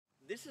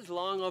This is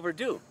long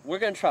overdue. We're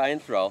gonna try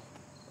and throw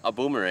a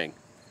boomerang.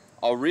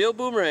 A real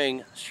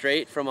boomerang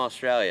straight from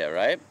Australia,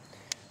 right?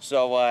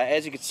 So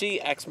as you can see,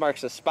 X marks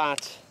the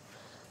spot.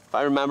 If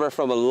I remember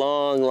from a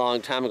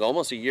long time ago,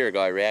 almost a year ago,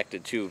 I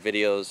reacted to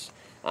videos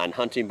on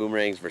hunting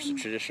boomerangs versus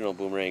traditional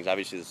boomerangs.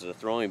 Obviously this is a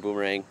throwing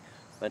boomerang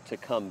meant to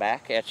come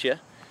back at you.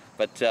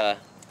 But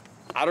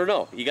I don't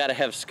know, you gotta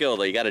have skill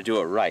though, you gotta do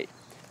it right.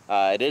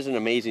 It is an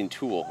amazing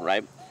tool,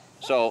 right?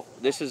 So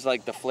this is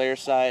like the flare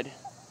side.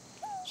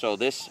 So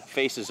this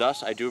faces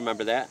us, I do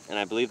remember that, and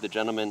I believe the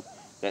gentleman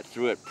that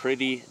threw it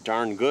pretty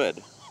darn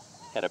good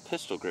had a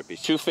pistol grip.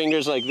 He's 2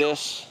 fingers like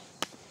this,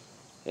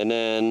 and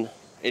then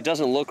it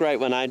doesn't look right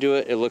when I do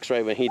it, it looks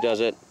right when he does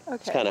it. Okay.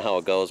 It's kind of how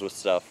it goes with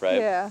stuff, right?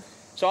 Yeah.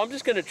 So I'm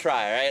just gonna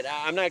try, right?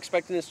 I'm not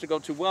expecting this to go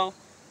too well.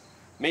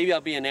 Maybe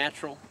I'll be a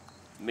natural,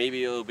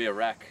 maybe it'll be a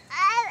wreck.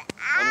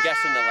 I'm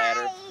guessing the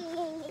latter.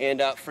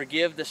 And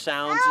forgive the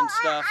sounds and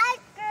stuff.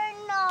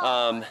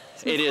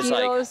 It is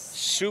like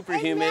super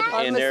humid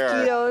and there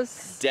are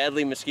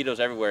deadly mosquitoes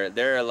everywhere.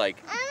 There are like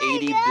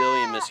 80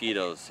 billion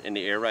mosquitoes in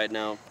the air right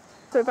now.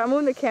 So if I'm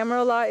moving the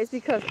camera a lot, it's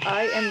because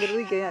I am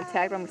literally getting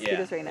attacked by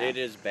mosquitoes right now. It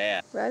is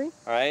bad. Ready?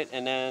 All right,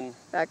 and then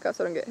back up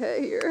so I don't get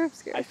hit here. I'm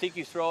scared. I think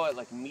you throw it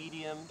like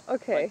medium,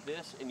 like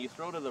this, and you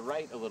throw to the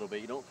right a little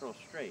bit. You don't throw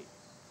straight.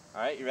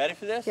 All right, you ready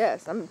for this?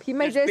 Yes, I'm keeping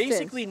my distance. There's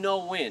basically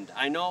no wind.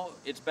 I know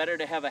it's better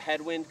to have a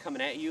headwind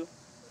coming at you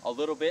a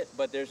little bit,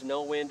 but there's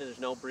no wind, there's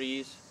no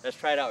breeze. Let's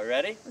try it out.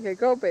 Ready? Okay,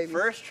 go, baby.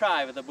 First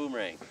try with a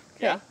boomerang.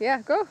 Okay. Yeah?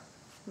 Yeah, go.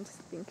 I'm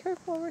just being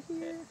careful over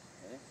here.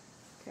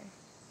 Okay.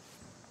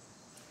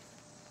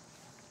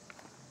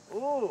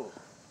 Ooh.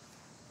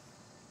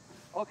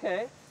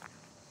 Okay.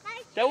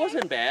 That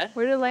wasn't bad.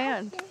 Where did it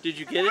land? Did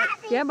you get it?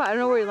 Yeah, but I don't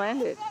know where it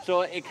landed.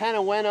 So it kind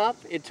of went up,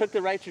 it took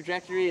the right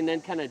trajectory, and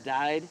then kind of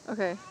died.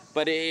 Okay.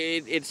 But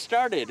it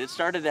started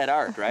that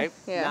arc, right?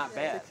 Yeah. Not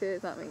bad. It's a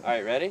kid, not me. All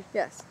right, ready?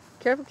 Yes.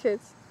 Careful,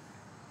 kids.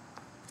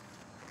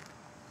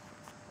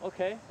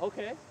 Okay,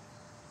 okay.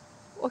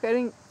 Okay, I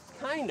didn't...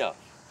 Kind of.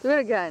 Do it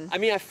again. I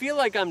mean, I feel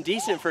like I'm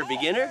decent for a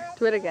beginner.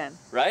 Do it again.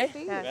 Right?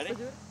 Yes. Ready?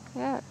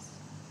 Yes.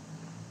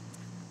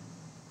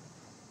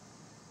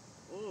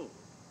 Ooh.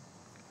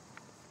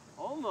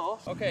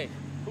 Almost. Okay,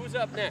 who's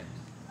up next?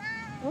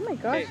 Oh my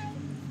gosh. Okay,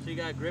 so you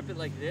gotta grip it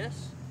like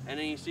this, and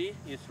then you see,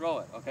 you throw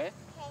it, okay? Okay.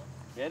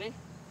 Ready?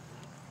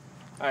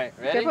 All right,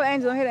 ready? Careful,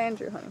 Andrew. Don't hit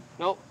Andrew, honey.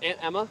 No,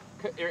 Emma,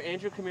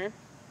 Andrew, come here.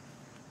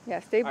 Yeah,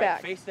 stay back. All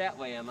right, face that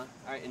way, Emma.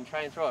 All right, and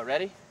try and throw it.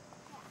 Ready?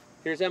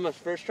 Here's Emma's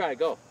first try.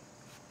 Go.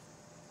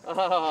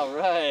 All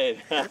right.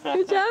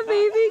 Good job,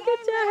 baby. Good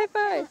job. High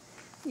five.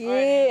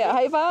 Yeah, right,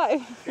 high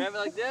five. Grab it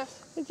like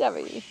this. Good job,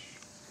 baby.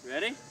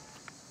 Ready?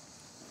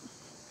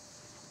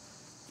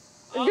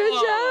 Good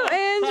job,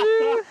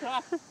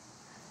 Andrew.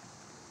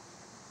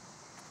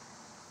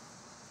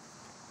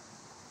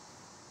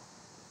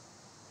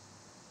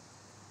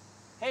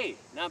 Hey,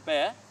 not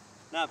bad.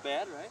 Not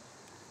bad, right?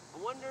 I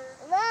wonder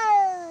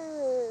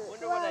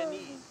what I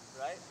need,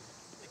 right?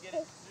 To get it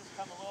to just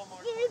come a little more.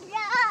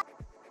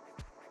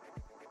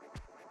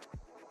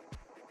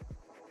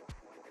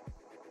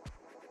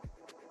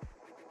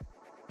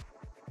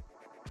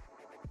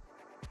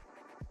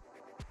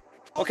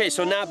 Okay,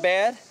 so not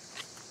bad.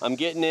 I'm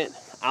getting it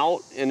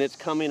out and it's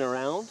coming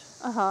around.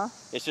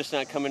 It's just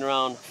not coming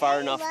around far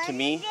enough to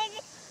me.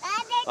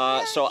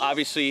 So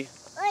obviously,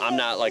 I'm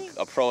not like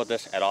a pro at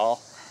this at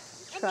all.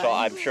 So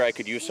I'm sure I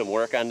could use some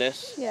work on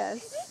this.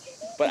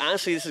 Yes. But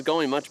honestly, this is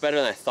going much better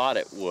than I thought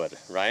it would,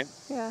 right?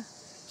 Yeah.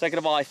 Second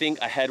of all, I think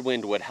a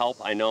headwind would help.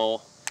 I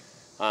know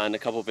on a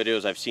couple of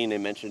videos I've seen, they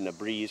mentioned a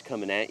breeze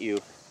coming at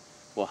you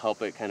will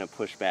help it kind of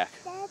push back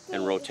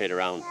and rotate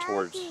around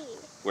towards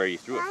where you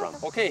threw it from.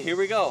 Okay, here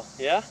we go.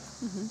 Yeah?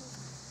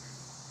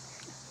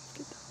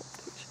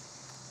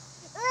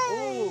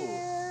 Ooh.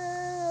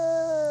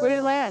 Where did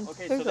it land?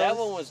 Okay, so that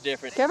one was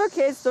different. Careful,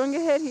 kids. Don't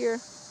get hit here.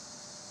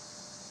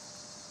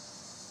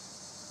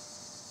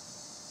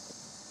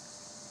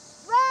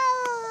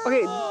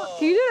 Okay,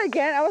 can you do it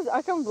again?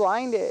 I can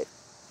blinded.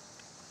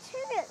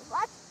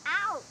 Watch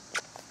out!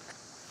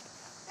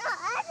 No,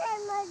 I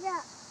didn't like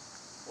that.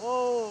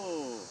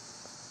 Whoa!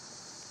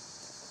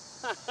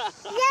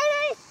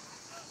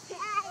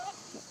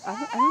 I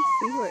don't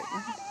see it.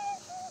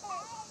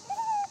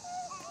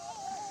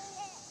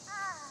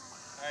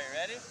 Alright,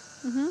 ready?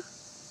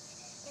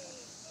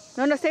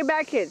 No, stay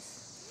back, kids.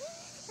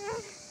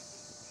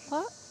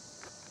 What?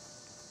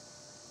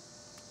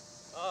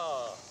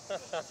 Oh.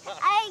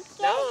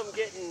 Now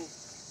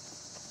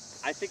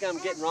I think I'm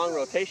getting wrong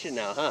rotation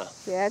now, huh?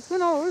 Yeah, it's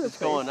going all over the place.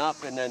 It's going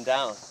up and then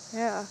down.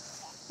 Yeah.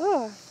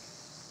 Oh.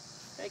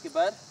 Thank you,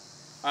 bud. All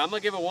right, I'm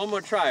going to give it one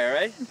more try, all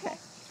right? Okay.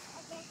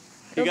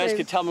 You guys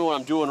can tell me what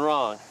I'm doing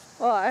wrong.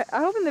 Well, I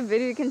hope in the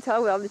video you can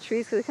tell with all the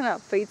trees because it kind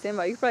of fades in,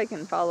 but you probably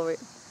can follow it.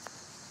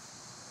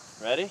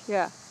 Ready?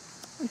 Yeah.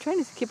 I'm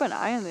trying to keep an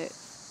eye on it.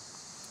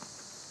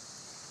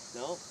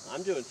 No,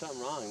 I'm doing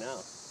something wrong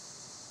now.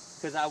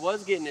 Because I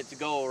was getting it to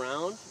go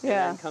around and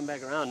then come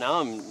back around.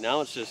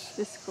 Now it's just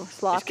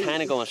sloppy. It's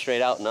kind of going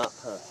straight out and up,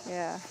 huh?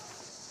 Yeah.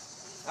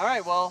 All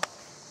right, well,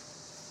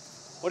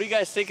 What do you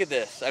guys think of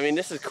this? I mean,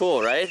 this is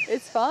cool, right?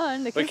 It's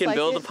fun. The We kids can like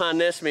build it. upon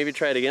this, maybe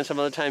try it again some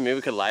other time. Maybe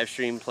we could live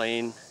stream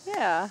playing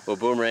Yeah. with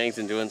boomerangs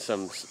and doing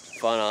some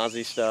fun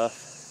Aussie stuff.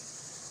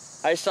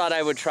 I just thought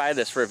I would try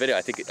this for a video.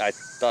 I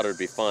thought it would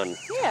be fun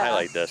to Yeah.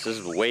 highlight this. This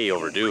is way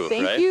overdue, right?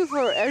 Thank you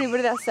for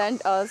everybody that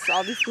sent us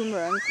all these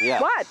boomerangs.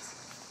 Yeah. What?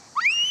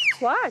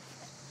 What?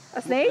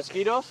 A snake?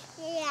 Mosquitoes?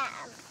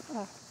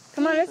 Yeah.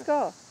 Come on, let's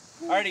go.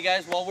 Alrighty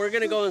guys, well we're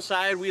gonna go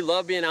inside. We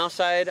love being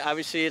outside.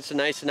 Obviously it's a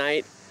nice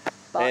night.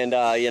 But-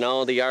 And you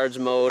know, the yard's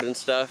mowed and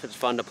stuff. It's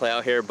fun to play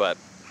out here, but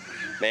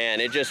man,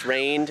 it just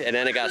rained and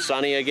then it got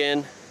sunny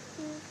again.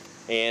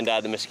 And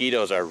the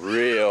mosquitoes are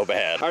real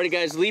bad. Alrighty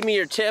guys, leave me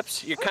your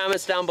tips, your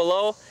comments down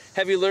below.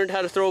 Have you learned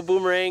how to throw a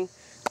boomerang?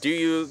 Do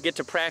you get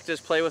to practice,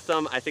 play with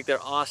them? I think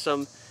they're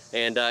awesome.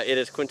 And it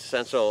is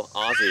quintessential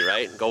Aussie,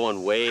 right?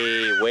 Going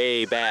way,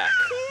 way back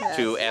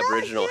to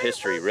Aboriginal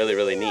history. Really,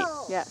 really neat.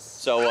 Yes.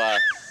 So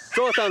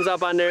throw a thumbs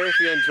up on there if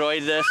you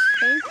enjoyed this.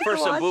 Thank you For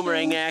some watching.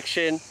 boomerang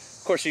action.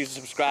 Of course, you can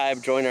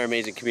subscribe, join our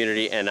amazing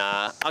community, and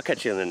I'll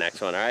catch you in the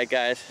next one. All right,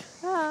 guys?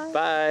 Bye.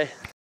 Bye.